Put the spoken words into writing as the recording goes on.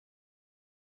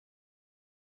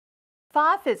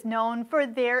Pfaff is known for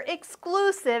their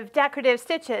exclusive decorative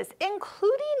stitches,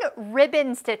 including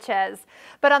ribbon stitches.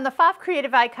 But on the Pfaff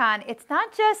Creative Icon, it's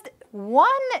not just one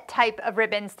type of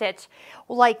ribbon stitch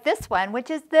like this one, which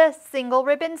is the single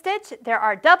ribbon stitch. There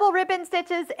are double ribbon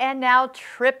stitches and now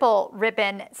triple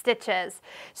ribbon stitches.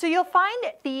 So you'll find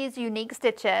these unique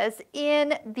stitches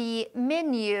in the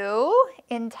menu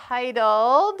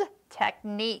entitled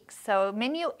Techniques. So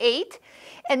menu 8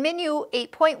 and menu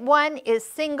 8.1 is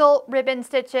single ribbon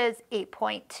stitches,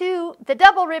 8.2 the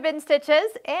double ribbon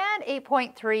stitches, and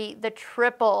 8.3 the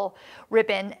triple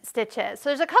ribbon stitches. So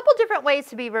there's a couple different ways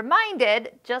to be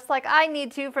reminded, just like I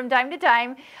need to from time to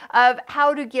time, of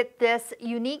how to get this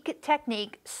unique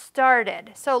technique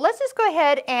started. So let's just go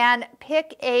ahead and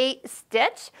pick a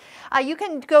stitch. You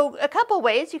can go a couple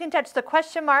ways. You can touch the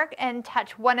question mark and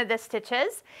touch one of the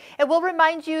stitches. It will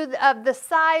remind you of the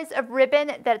size of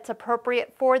ribbon that's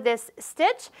appropriate for this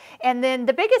stitch. And then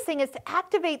the biggest thing is to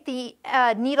activate the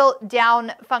needle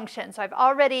down function. So I've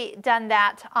already done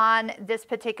that on this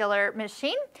particular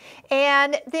machine.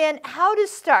 And then how to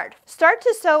start. Start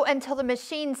to sew until the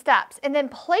machine stops, and then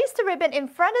place the ribbon in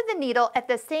front of the needle at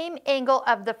the same angle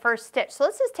of the first stitch. So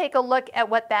let's just take a look at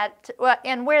what that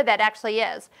and where that actually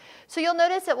is. So you'll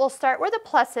notice it will start where the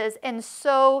plus is and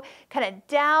sew kind of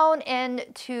down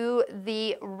into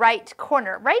the right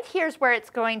corner. Right here is where it's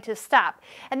going to stop.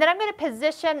 And then I'm going to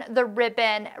position the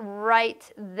ribbon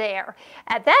right there.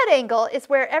 At that angle is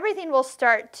where everything will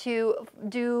start to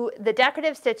do the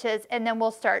decorative stitches, and then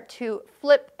we'll start to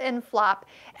flip and flop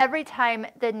every time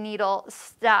the needle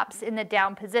stops in the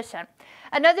down position.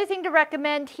 Another thing to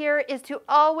recommend here is to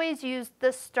always use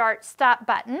the start-stop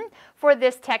button for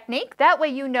this technique. That way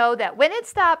you know that when it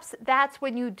stops, that's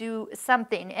when you do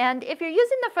something. And if you're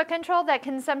using the foot control, that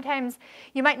can sometimes,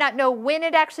 you might not know when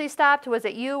it actually stopped. Was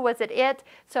it you? Was it it?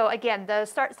 So again, the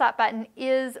start-stop button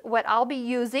is what I'll be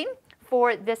using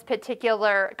for this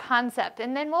particular concept.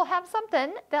 And then we'll have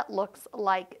something that looks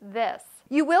like this.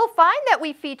 You will find that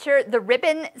we feature the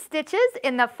ribbon stitches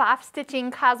in the Pfaff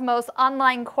Stitching Cosmos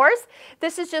online course.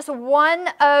 This is just one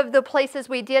of the places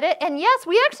we did it. And yes,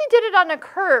 we actually did it on a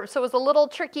curve, so it was a little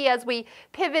tricky as we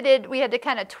pivoted. We had to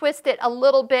kind of twist it a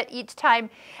little bit each time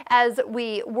as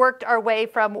we worked our way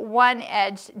from one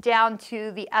edge down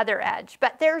to the other edge.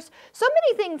 But there's so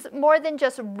many things more than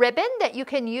just ribbon that you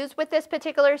can use with this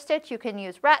particular stitch. You can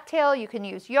use rat tail, you can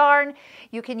use yarn,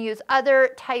 you can use other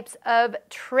types of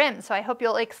trim. So I hope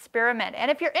you'll experiment.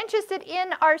 And if you're interested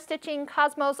in our Stitching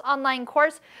Cosmos online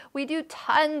course, we do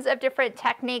tons of different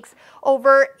techniques.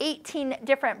 Over 18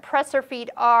 different presser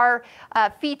feet are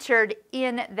featured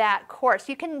in that course.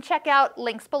 You can check out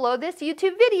links below this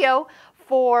YouTube video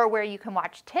for where you can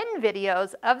watch 10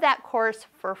 videos of that course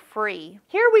for free.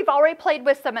 Here we've already played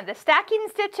with some of the stacking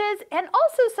stitches and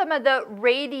also some of the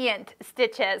radiant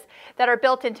stitches that are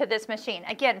built into this machine.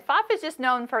 Again, Pfaff is just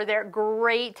known for their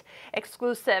great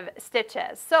exclusive stitches.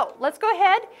 So let's go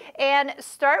ahead and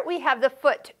start. We have the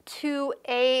foot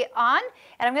 2A on,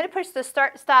 and I'm going to push the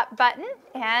start-stop button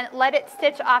and let it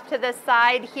stitch off to the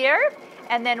side here.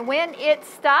 And then when it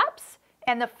stops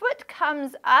and the foot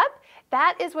comes up,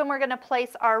 that is when we're going to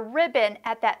place our ribbon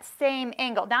at that same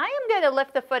angle. Now I am going to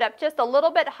lift the foot up just a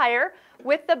little bit higher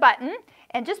with the button,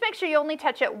 and just make sure you only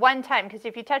touch it one time, because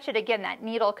if you touch it again, that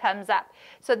needle comes up.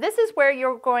 So this is where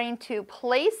you're going to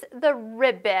place the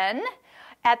ribbon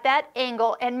at that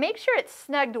angle, and make sure it's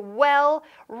snugged well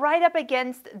right up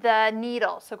against the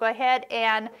needle. So go ahead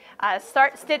and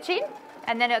start stitching,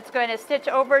 and then it's going to stitch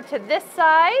over to this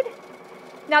side.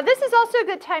 Now this is also a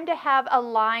good time to have a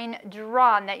line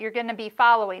drawn that you're going to be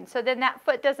following, so then that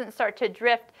foot doesn't start to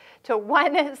drift to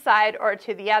one side or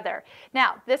to the other.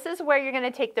 Now this is where you're going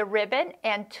to take the ribbon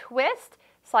and twist,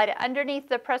 slide it underneath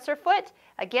the presser foot.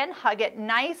 Again, hug it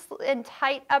nice and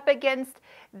tight up against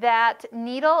that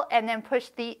needle, and then push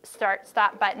the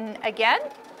start-stop button again,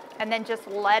 and then just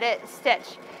let it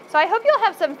stitch. So I hope you'll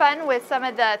have some fun with some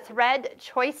of the thread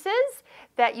choices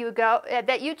that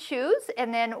you choose,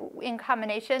 and then in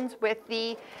combinations with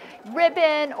the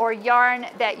ribbon or yarn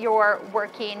that you're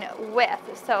working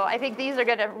with. So I think these are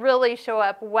going to really show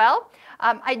up well.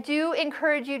 I do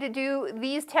encourage you to do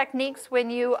these techniques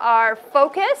when you are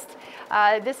focused.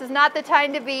 This is not the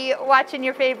time to be watching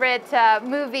your favorite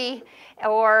movie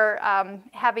or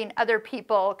having other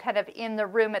people kind of in the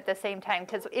room at the same time,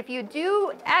 because if you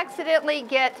do accidentally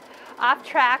get off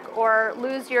track or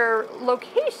lose your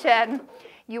location,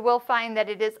 you will find that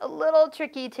it is a little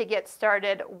tricky to get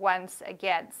started once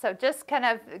again. So just kind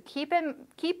of keep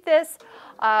this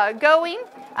going.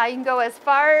 You can go as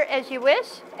far as you wish,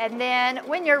 and then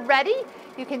when you're ready,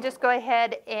 you can just go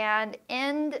ahead and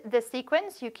end the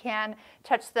sequence. You can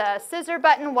touch the scissor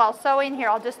button while sewing. Here,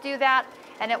 I'll just do that,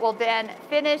 and it will then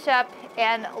finish up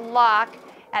and lock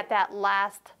at that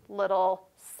last little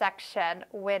section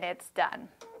when it's done.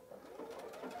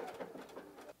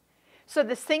 So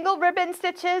the single ribbon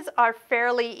stitches are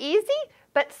fairly easy,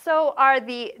 but so are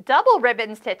the double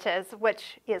ribbon stitches,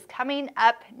 which is coming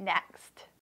up next.